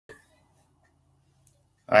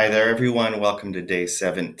Hi there, everyone. Welcome to day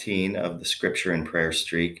 17 of the Scripture and Prayer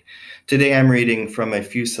Streak. Today I'm reading from a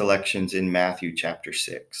few selections in Matthew chapter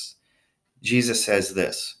 6. Jesus says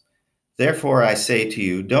this, "Therefore I say to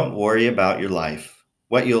you, don't worry about your life,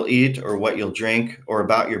 what you'll eat or what you'll drink, or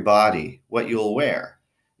about your body, what you'll wear.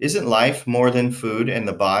 Isn't life more than food and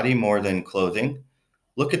the body more than clothing?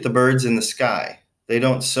 Look at the birds in the sky. They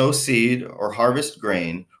don't sow seed or harvest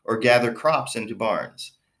grain or gather crops into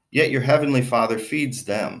barns. Yet your heavenly Father feeds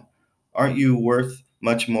them. Aren't you worth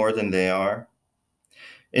much more than they are?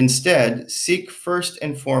 Instead, seek first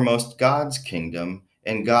and foremost God's kingdom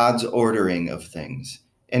and God's ordering of things,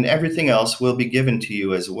 and everything else will be given to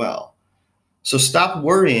you as well. So stop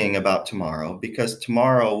worrying about tomorrow, because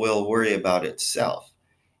tomorrow will worry about itself.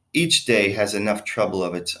 Each day has enough trouble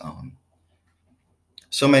of its own."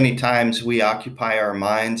 So many times we occupy our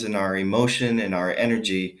minds and our emotion and our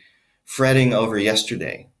energy fretting over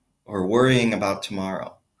yesterday or worrying about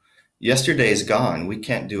tomorrow. Yesterday is gone. We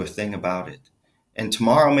can't do a thing about it. And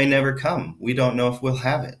tomorrow may never come. We don't know if we'll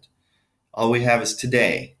have it. All we have is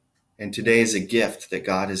today. And today is a gift that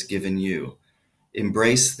God has given you.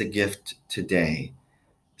 Embrace the gift today.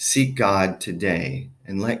 Seek God today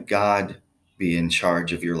and let God be in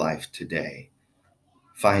charge of your life today.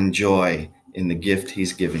 Find joy in the gift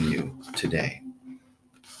He's given you today.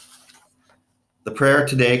 The prayer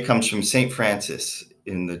today comes from St. Francis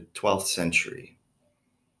in the 12th century.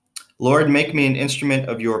 "Lord, make me an instrument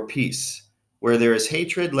of your peace. Where there is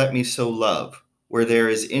hatred, let me sow love. Where there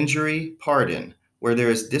is injury, pardon. Where there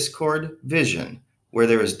is discord, vision. Where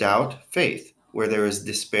there is doubt, faith. Where there is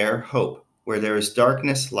despair, hope. Where there is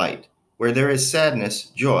darkness, light. Where there is sadness,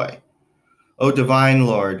 joy. O divine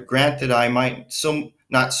Lord, grant that I might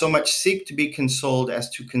not so much seek to be consoled as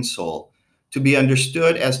to console, to be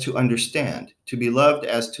understood as to understand, to be loved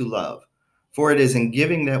as to love. For it is in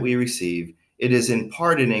giving that we receive, it is in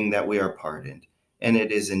pardoning that we are pardoned, and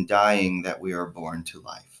it is in dying that we are born to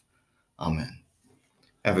life." Amen.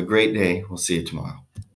 Have a great day. We'll see you tomorrow.